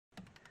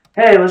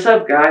Hey, what's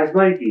up guys?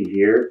 Mikey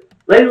here.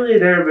 Lately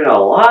there have been a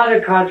lot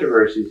of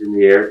controversies in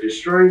the air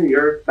destroying the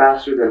Earth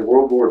faster than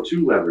World War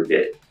II ever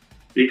did.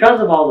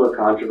 Because of all the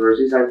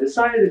controversies, I've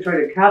decided to try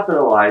to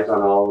capitalize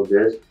on all of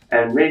this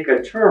and make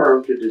a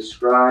term to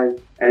describe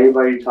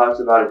anybody who talks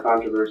about a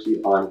controversy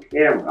on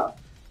camera.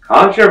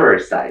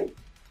 Controversy.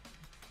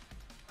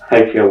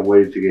 I can't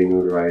wait to get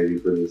notoriety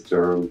for this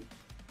term.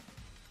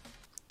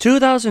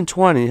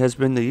 2020 has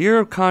been the year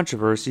of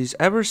controversies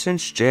ever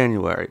since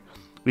January.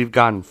 We've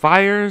gotten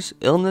fires,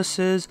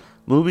 illnesses,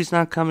 movies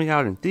not coming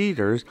out in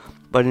theaters,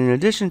 but in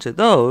addition to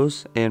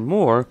those, and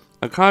more,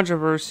 a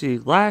controversy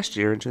last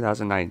year in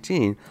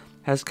 2019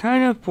 has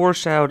kind of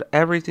foreshadowed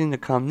everything to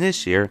come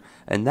this year,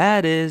 and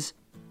that is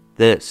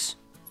this.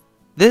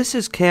 This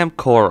is Kamp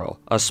Koral,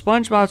 a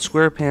SpongeBob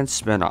SquarePants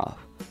spinoff.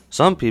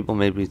 Some people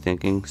may be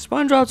thinking,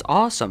 SpongeBob's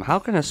awesome, how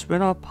can a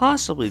spinoff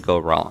possibly go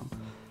wrong?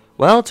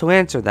 Well, to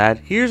answer that,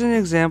 here's an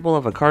example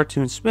of a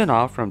cartoon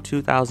spinoff from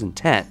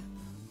 2010.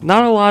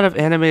 Not a lot of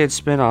animated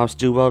spin-offs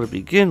do well to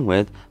begin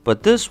with,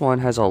 but this one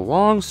has a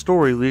long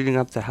story leading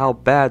up to how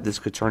bad this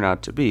could turn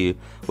out to be,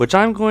 which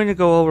I'm going to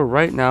go over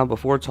right now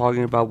before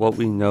talking about what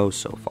we know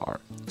so far.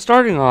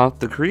 Starting off,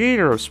 the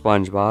creator of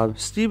SpongeBob,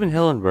 Steven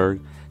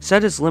Hillenburg,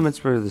 set his limits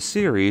for the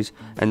series,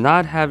 and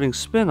not having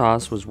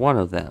spin-offs was one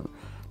of them.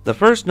 The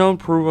first known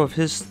proof of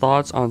his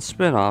thoughts on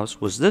spin-offs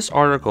was this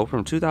article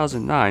from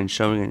 2009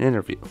 showing an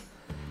interview.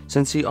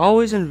 Since he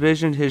always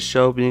envisioned his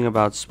show being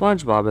about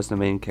SpongeBob as the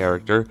main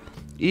character,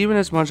 even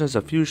as much as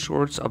a few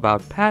shorts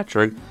about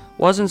Patrick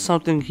wasn't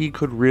something he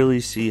could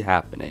really see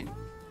happening.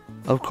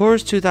 Of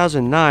course,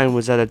 2009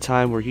 was at a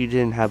time where he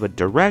didn't have a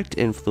direct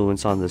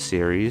influence on the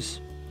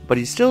series, but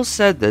he still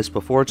said this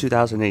before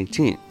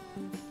 2018.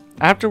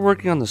 After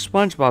working on the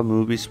SpongeBob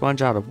movie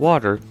Sponge Out of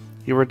Water,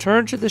 he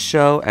returned to the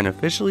show and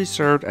officially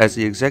served as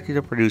the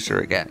executive producer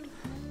again.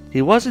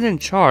 He wasn't in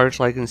charge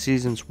like in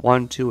seasons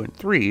 1, 2, and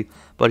 3,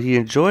 but he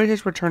enjoyed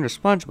his return to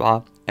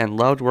SpongeBob and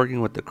loved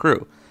working with the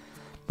crew.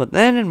 But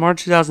then in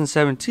March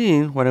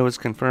 2017, when it was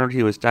confirmed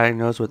he was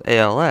diagnosed with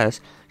ALS,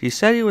 he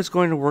said he was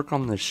going to work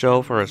on the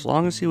show for as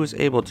long as he was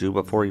able to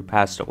before he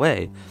passed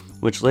away,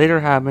 which later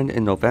happened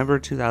in November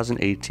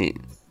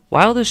 2018.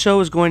 While the show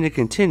was going to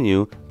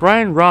continue,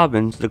 Brian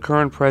Robbins, the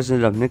current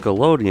president of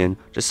Nickelodeon,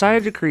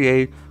 decided to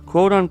create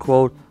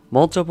quote-unquote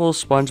multiple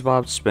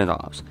SpongeBob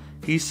spin-offs.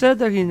 He said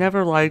that he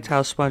never liked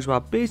how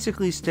SpongeBob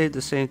basically stayed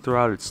the same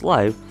throughout its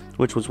life,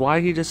 which was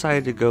why he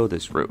decided to go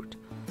this route.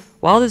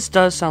 While this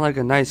does sound like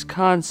a nice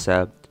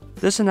concept,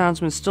 this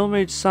announcement still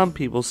made some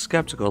people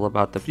skeptical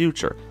about the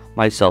future,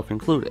 myself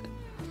included.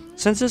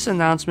 Since this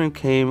announcement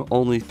came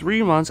only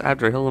 3 months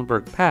after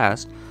Hillenburg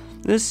passed,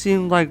 this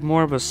seemed like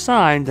more of a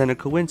sign than a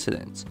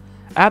coincidence.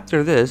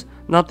 After this,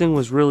 nothing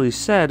was really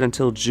said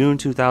until June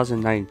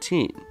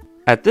 2019.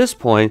 At this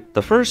point,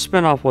 the first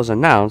spinoff was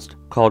announced,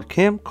 called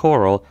Kamp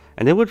Koral,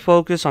 and it would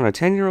focus on a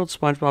 10-year-old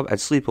SpongeBob at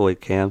sleepaway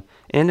camp,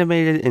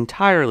 animated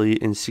entirely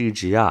in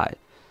CGI.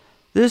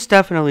 This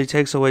definitely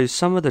takes away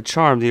some of the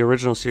charm the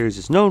original series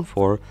is known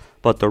for,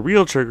 but the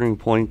real triggering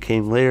point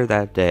came later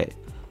that day.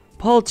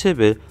 Paul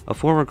Tibbett, a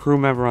former crew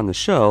member on the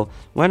show,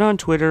 went on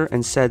Twitter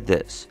and said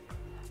this: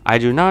 "I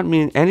do not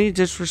mean any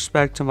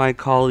disrespect to my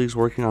colleagues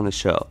working on the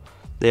show.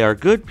 They are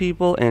good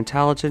people and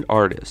talented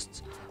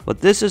artists.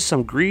 But this is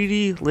some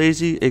greedy,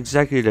 lazy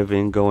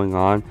executiving going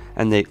on,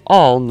 and they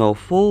all know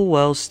full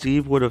well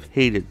Steve would have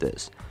hated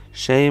this.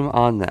 Shame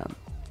on them."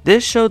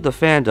 This showed the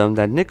fandom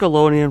that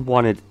Nickelodeon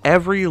wanted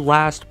every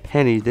last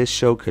penny this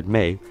show could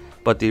make,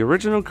 but the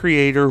original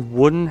creator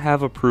wouldn't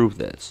have approved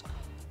this.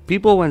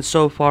 People went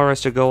so far as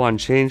to go on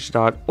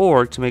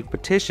change.org to make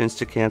petitions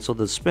to cancel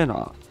the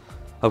spin-off.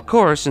 Of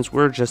course, since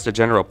we're just the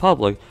general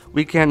public,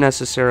 we can't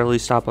necessarily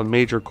stop a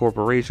major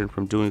corporation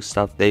from doing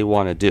stuff they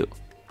want to do.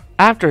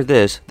 After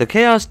this, the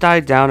chaos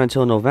died down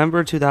until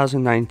November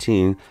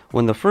 2019,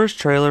 when the first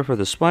trailer for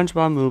the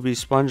SpongeBob movie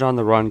Sponge on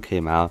the Run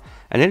came out,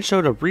 and it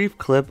showed a brief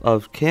clip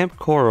of Kamp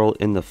Koral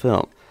in the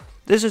film.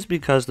 This is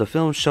because the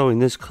film showing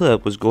this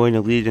clip was going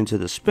to lead into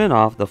the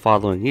spin-off the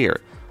following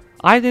year.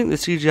 I think the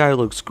CGI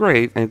looks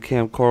great and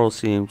Kamp Koral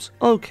seems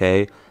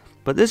okay,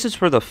 but this is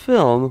for the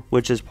film,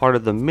 which is part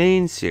of the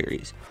main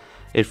series.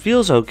 It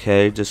feels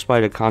okay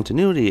despite a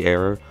continuity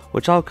error,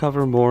 which I'll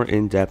cover more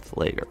in depth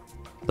later.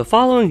 The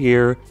following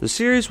year, the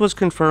series was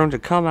confirmed to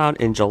come out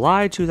in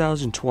July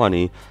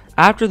 2020,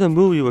 after the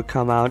movie would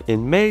come out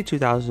in May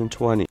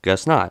 2020.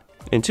 Guess not.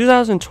 In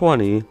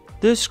 2020,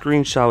 this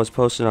screenshot was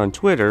posted on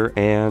Twitter,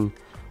 and,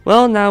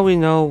 well, now we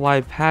know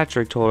why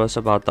Patrick told us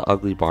about the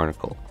ugly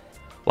barnacle.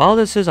 While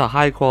this is a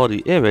high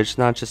quality image,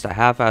 not just a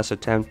half-ass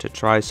attempt to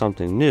try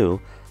something new,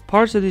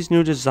 parts of these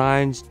new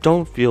designs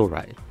don't feel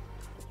right.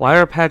 Why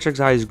are Patrick's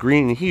eyes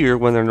green here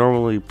when they're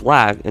normally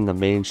black in the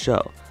main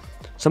show?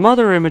 Some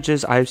other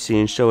images I've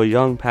seen show a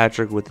young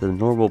Patrick with the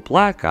normal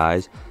black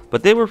eyes,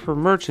 but they were for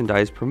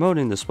merchandise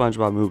promoting the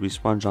SpongeBob movie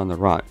Sponge on the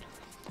Run.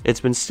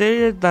 It's been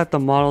stated that the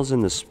models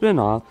in the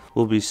spin-off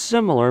will be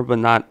similar but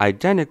not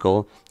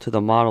identical to the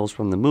models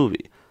from the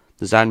movie.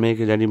 Does that make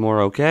it any more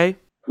okay?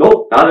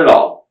 Nope, not at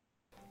all.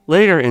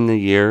 Later in the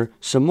year,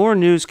 some more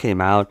news came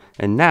out,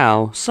 and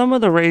now some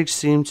of the rage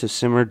seemed to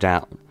simmer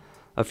down.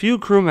 A few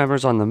crew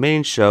members on the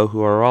main show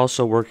who are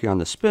also working on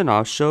the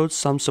spin-off showed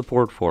some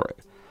support for it.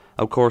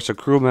 Of course, a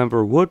crew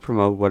member would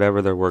promote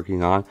whatever they're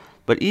working on,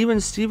 but even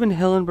Steven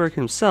Hillenburg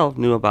himself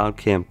knew about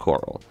Kamp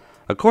Koral.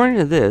 According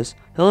to this,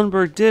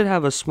 Hillenburg did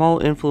have a small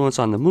influence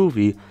on the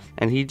movie,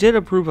 and he did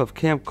approve of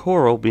Kamp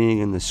Koral being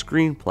in the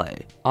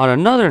screenplay. On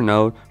another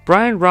note,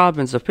 Brian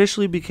Robbins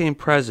officially became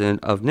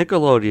president of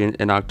Nickelodeon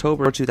in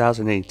October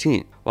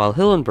 2018, while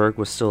Hillenburg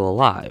was still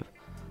alive.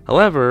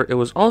 However, it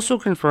was also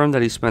confirmed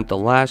that he spent the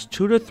last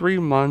 2 to 3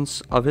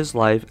 months of his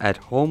life at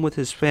home with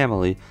his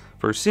family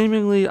for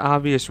seemingly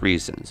obvious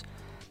reasons.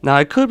 Now,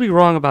 I could be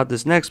wrong about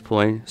this next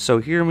point, so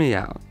hear me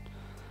out.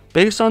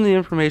 Based on the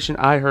information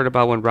I heard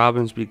about when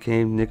Robbins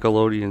became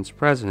Nickelodeon's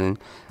president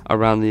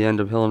around the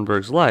end of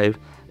Hillenburg's life,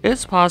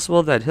 it's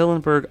possible that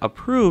Hillenburg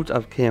approved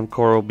of Kamp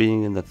Koral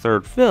being in the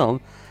third film,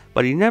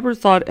 but he never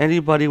thought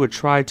anybody would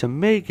try to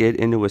make it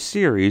into a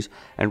series,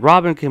 and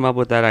Robin came up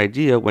with that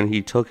idea when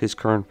he took his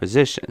current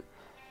position.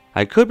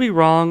 I could be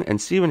wrong,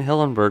 and Steven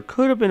Hillenburg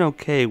could have been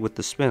okay with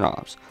the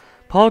spin-offs.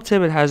 Paul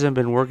Tibbitt hasn't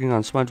been working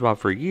on SpongeBob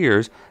for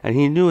years, and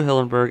he knew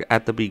Hillenburg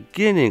at the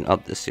beginning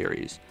of the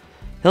series.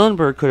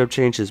 Hillenburg could have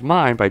changed his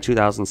mind by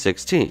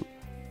 2016.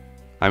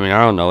 I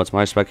don't know, it's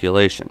my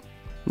speculation.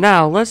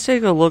 Now, let's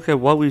take a look at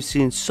what we've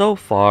seen so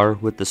far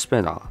with the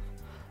spin-off.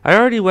 I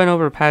already went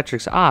over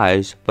Patrick's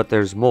eyes, but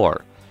there's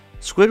more.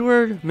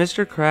 Squidward,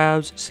 Mr.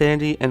 Krabs,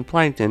 Sandy, and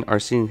Plankton are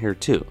seen here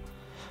too.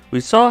 We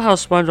saw how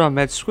SpongeBob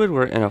met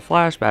Squidward in a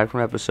flashback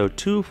from episode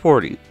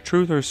 240,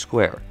 Truth or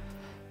Square.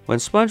 When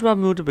SpongeBob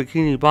moved to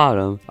Bikini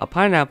Bottom, a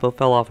pineapple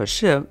fell off a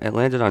ship and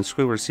landed on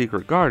Squidward's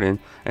secret garden,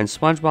 and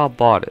SpongeBob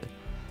bought it.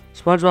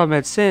 SpongeBob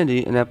met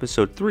Sandy in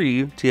episode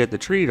 3, Tea at the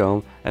Tree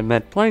Dome, and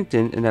met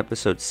Plankton in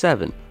episode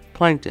 7,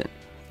 Plankton.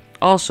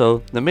 Also,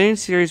 the main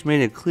series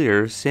made it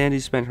clear Sandy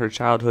spent her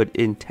childhood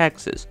in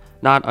Texas,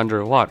 not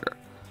underwater.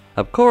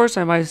 Of course,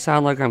 I might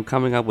sound like I'm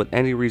coming up with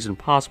any reason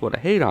possible to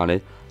hate on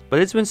it, but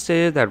it's been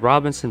stated that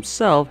Robbins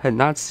himself had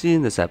not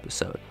seen this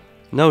episode.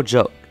 No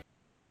joke.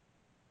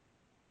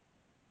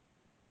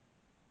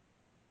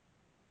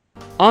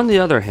 On the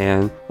other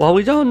hand, while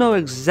we don't know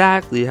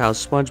exactly how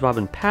SpongeBob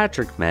and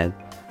Patrick met,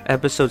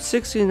 episode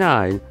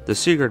 69, The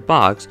Secret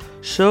Box,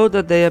 showed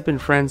that they had been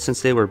friends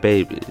since they were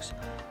babies.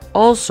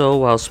 Also,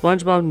 while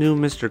SpongeBob knew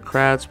Mr.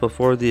 Krabs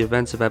before the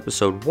events of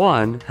episode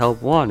 1,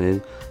 Help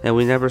Wanted, and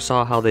we never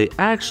saw how they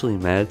actually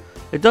met,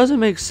 it doesn't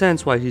make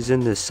sense why he's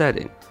in this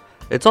setting.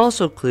 It's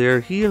also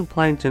clear he and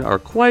Plankton are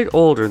quite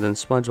older than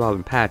SpongeBob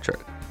and Patrick.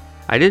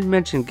 I didn't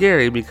mention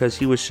Gary because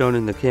he was shown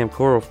in the Kamp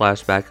Koral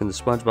flashback in the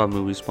SpongeBob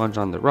movie Sponge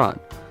on the Run.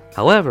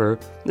 However,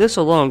 this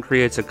alone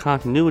creates a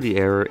continuity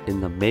error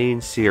in the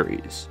main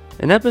series.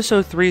 In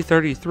episode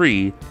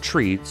 333,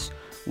 Treats,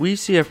 we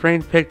see a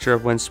framed picture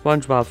of when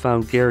SpongeBob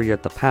found Gary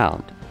at the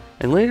pound.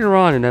 And later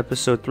on in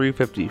episode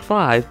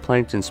 355,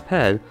 Plankton's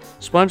Pet,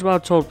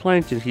 SpongeBob told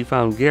Plankton he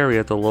found Gary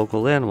at the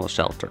local animal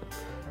shelter.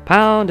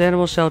 Pound,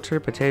 animal shelter,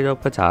 potato,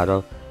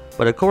 potato.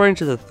 But according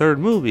to the third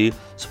movie,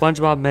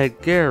 SpongeBob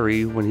met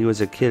Gary when he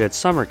was a kid at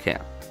summer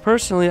camp.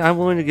 Personally, I'm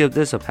willing to give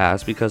this a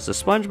pass because the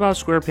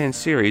SpongeBob SquarePants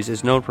series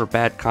is known for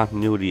bad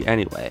continuity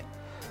anyway.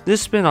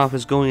 This spin-off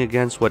is going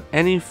against what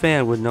any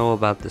fan would know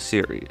about the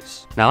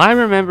series. Now, I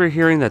remember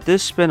hearing that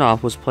this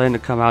spin-off was planned to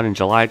come out in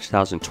July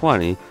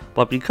 2020,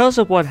 but because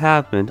of what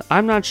happened,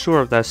 I'm not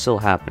sure if that's still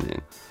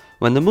happening.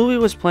 When the movie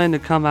was planned to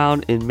come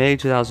out in May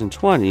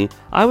 2020,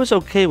 I was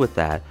okay with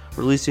that,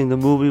 releasing the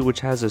movie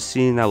which has a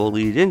scene that will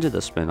lead into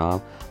the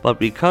spin-off, but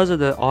because of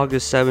the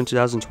August 7,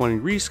 2020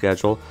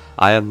 reschedule,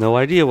 I have no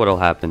idea what will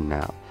happen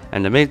now.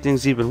 And to make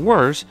things even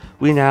worse,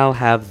 we now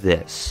have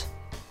this.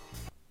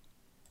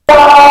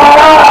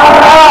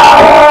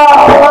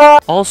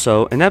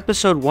 Also, in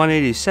episode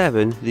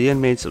 187, The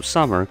Inmates of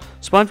Summer,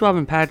 SpongeBob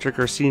and Patrick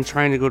are seen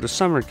trying to go to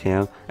summer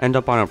camp, end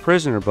up on a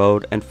prisoner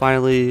boat, and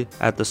finally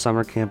at the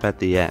summer camp at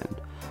the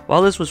end.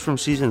 While this was from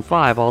season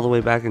 5 all the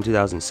way back in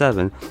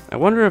 2007, I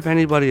wonder if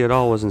anybody at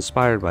all was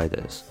inspired by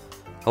this.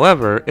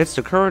 However, it's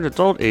the current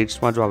adult age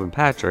SpongeBob and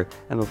Patrick,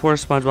 and before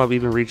SpongeBob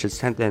even reached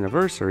its 10th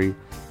anniversary,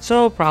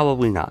 so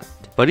probably not.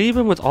 But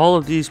even with all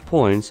of these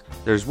points,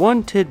 there's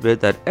one tidbit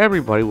that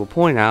everybody will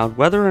point out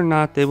whether or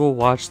not they will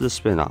watch the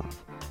spin-off.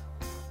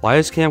 Why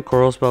is Kamp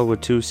Koral spelled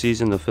with 2 C's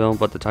in the film,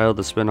 but the title of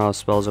the spin-off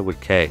spells it with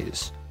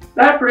K's?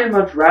 That pretty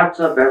much wraps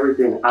up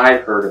everything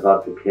I've heard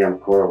about the Kamp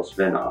Koral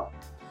spin-off.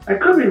 I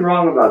could be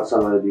wrong about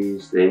some of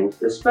these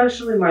things,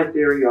 especially my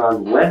theory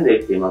on when they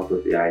came up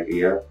with the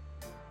idea,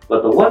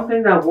 but the one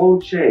thing that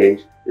won't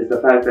change is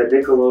the fact that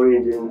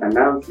Nickelodeon didn't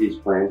announce these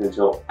plans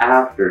until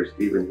after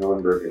Steven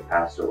Hillenburg had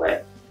passed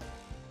away.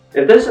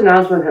 If this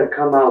announcement had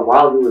come out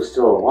while he was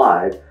still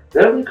alive,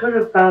 then we could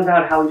have found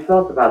out how he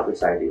felt about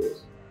this idea.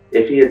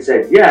 If he had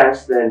said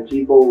yes, then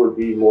people would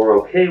be more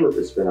okay with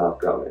the spin-off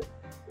going.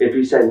 If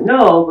he said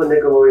no, but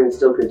Nickelodeon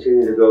still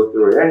continued to go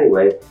through it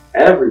anyway,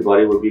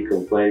 everybody would be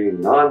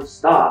complaining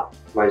non-stop,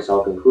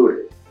 myself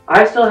included.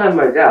 I still have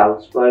my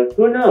doubts, but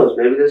who knows,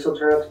 maybe this will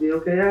turn out to be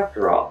okay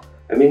after all.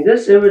 I mean,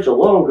 this image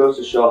alone goes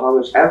to show how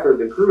much effort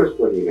the crew is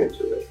putting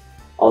into it.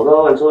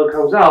 Although, until it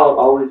comes out,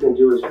 all we can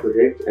do is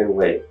predict and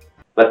wait.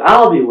 But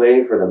I'll be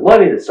waiting for the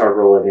money to start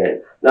rolling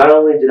in. Not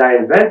only did I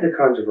invent the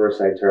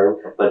controversy term,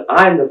 but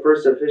I'm the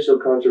first official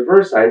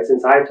controversite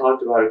since I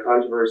talked about a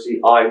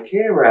controversy on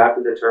camera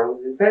after the term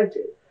was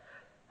invented.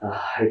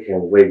 I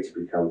can't wait to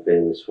become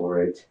famous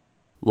for it.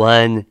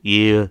 1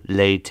 year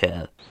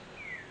later.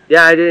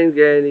 Yeah, I didn't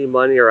get any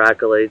money or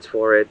accolades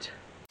for it.